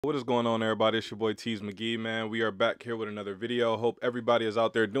What is going on, everybody? It's your boy Teez McGee, man. We are back here with another video. Hope everybody is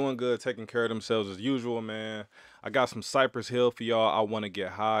out there doing good, taking care of themselves as usual, man. I got some Cypress Hill for y'all. I want to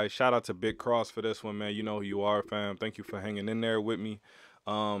get high. Shout out to Big Cross for this one, man. You know who you are, fam. Thank you for hanging in there with me.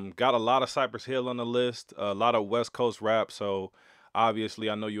 Got a lot of Cypress Hill on the list, a lot of West Coast rap. So obviously,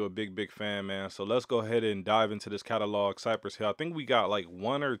 I know you're a big fan, man. So let's go ahead and dive into this catalog, Cypress Hill. I think we got like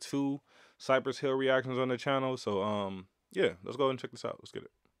 1 or 2 Cypress Hill reactions on the channel. So yeah, let's go ahead and check this out. Let's get it.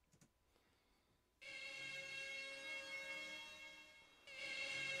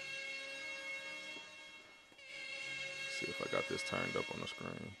 See if I got this turned up on the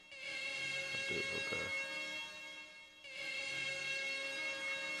screen. I did, okay.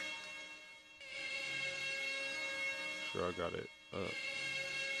 Sure, I got it up.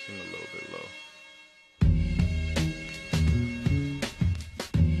 Seem a little bit low.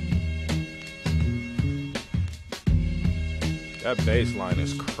 That bass line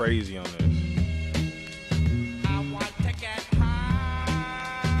is crazy on this.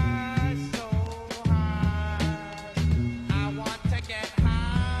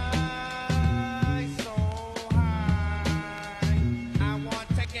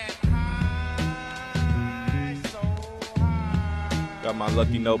 Got my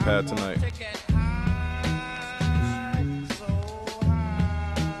lucky notepad tonight.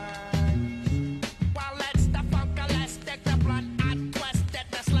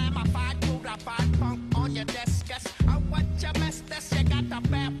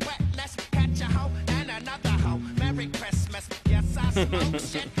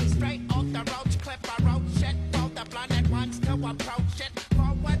 Straight off the roach clip, I wrote shit for the blinded ones to approach it.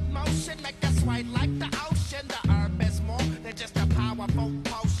 Forward motion, make us sway like the ocean. The herb is more than just a powerful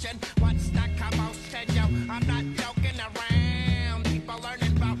potion. What's that commotion, yo? I'm not joking around. People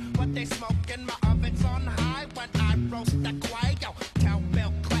learning about what they smoking. My oven's on high when I roast the quail. Tell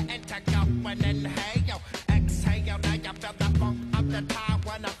Bill Clinton to go and inhale, yo. Exhale, now you feel the funk of the tie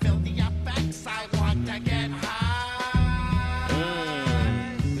when I feel the effects. I want to get high.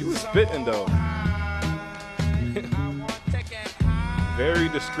 Spitting though. Very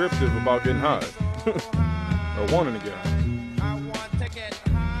descriptive about getting high. Or wanting to get high.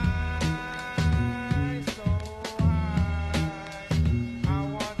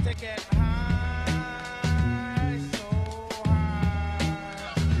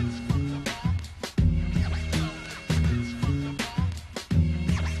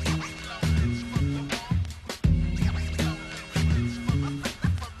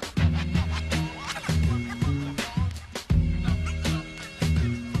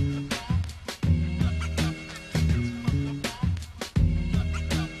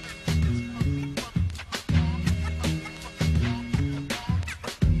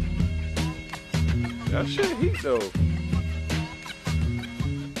 That shit heat though.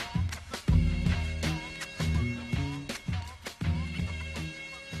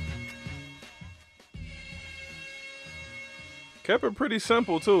 Kept it pretty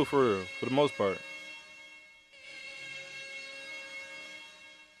simple too, for the most part.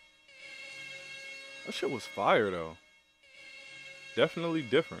 That shit was fire though. Definitely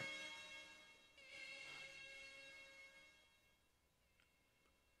different.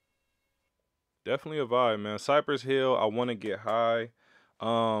 Definitely a vibe, man. Cypress Hill, I want to get high.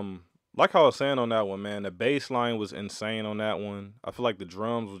 Like I was saying on that one, man, the bass line was insane on that one. I feel like the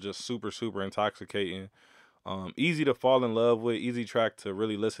drums was just super intoxicating. Easy to fall in love with, easy track to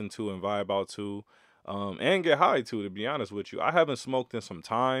really listen to and vibe out to, and get high to be honest with you. I haven't smoked in some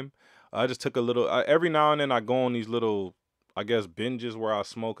time. I just took a little, every now and then I go on these little, I guess, binges where I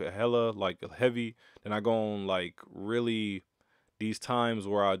smoke a hella, like heavy. Then I go on like really these times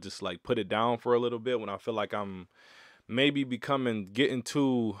where I just like put it down for a little bit when I feel like I'm maybe getting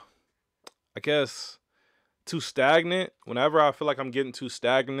too, I guess, too stagnant. Whenever I feel like I'm getting too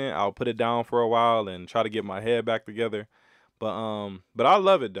stagnant, I'll put it down for a while and try to get my head back together. But I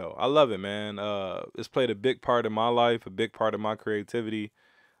love it though. I love it, man. It's played a big part in my life, a big part of my creativity,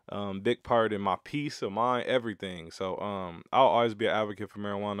 big part in my peace of mind, everything. So I'll always be an advocate for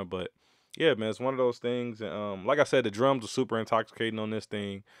marijuana, but yeah, man, it's one of those things. And like I said, the drums are super intoxicating on this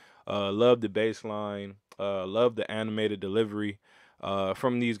thing. Love the bass line. Love the animated delivery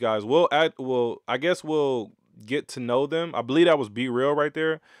from these guys. I guess we'll get to know them. I believe that was Be Real right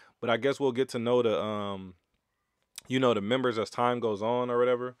there, but I guess we'll get to know the the members as time goes on or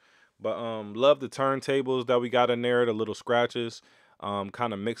whatever. But love the turntables that we got in there, the little scratches,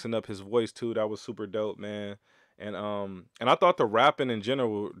 kind of mixing up his voice too. That was super dope, man. And I thought the rapping in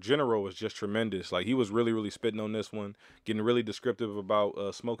general was just tremendous. Like he was really spitting on this one, getting really descriptive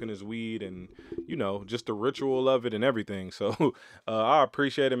about smoking his weed and just the ritual of it and everything. So I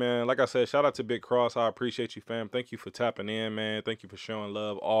appreciate it, man. Like I said, shout out to Big Cross. I appreciate you, fam. Thank you for tapping in, man. Thank you for showing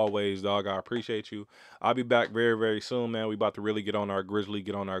love always, dog. I appreciate you. I'll be back very soon, man. We about to really get on our grizzly,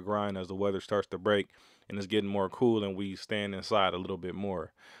 get on our grind as the weather starts to break and it's getting more cool and we stand inside a little bit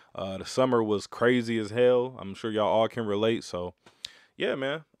more. The summer was crazy as hell. I'm sure y'all all can relate. So yeah,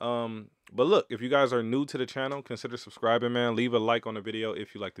 man. But look, if you guys are new to the channel, consider subscribing, man. Leave a like on the video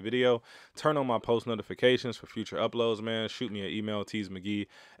if you like the video. Turn on my post notifications for future uploads, man. Shoot me an email,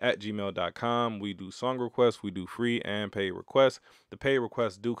 teezmcgee@gmail.com. We do song requests. We do free and paid requests. The paid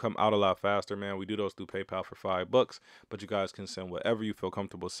requests do come out a lot faster, man. We do those through PayPal for $5, but you guys can send whatever you feel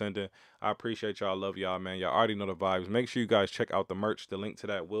comfortable sending. I appreciate y'all. Love y'all, man. Y'all already know the vibes. Make sure you guys check out the merch. The link to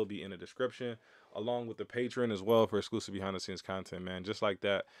that will be in the description, along with the Patreon as well for exclusive behind the scenes content, man. Just like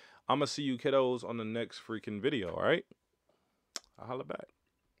that. I'm going to see you kiddos on the next freaking video, all right? I'll holla back.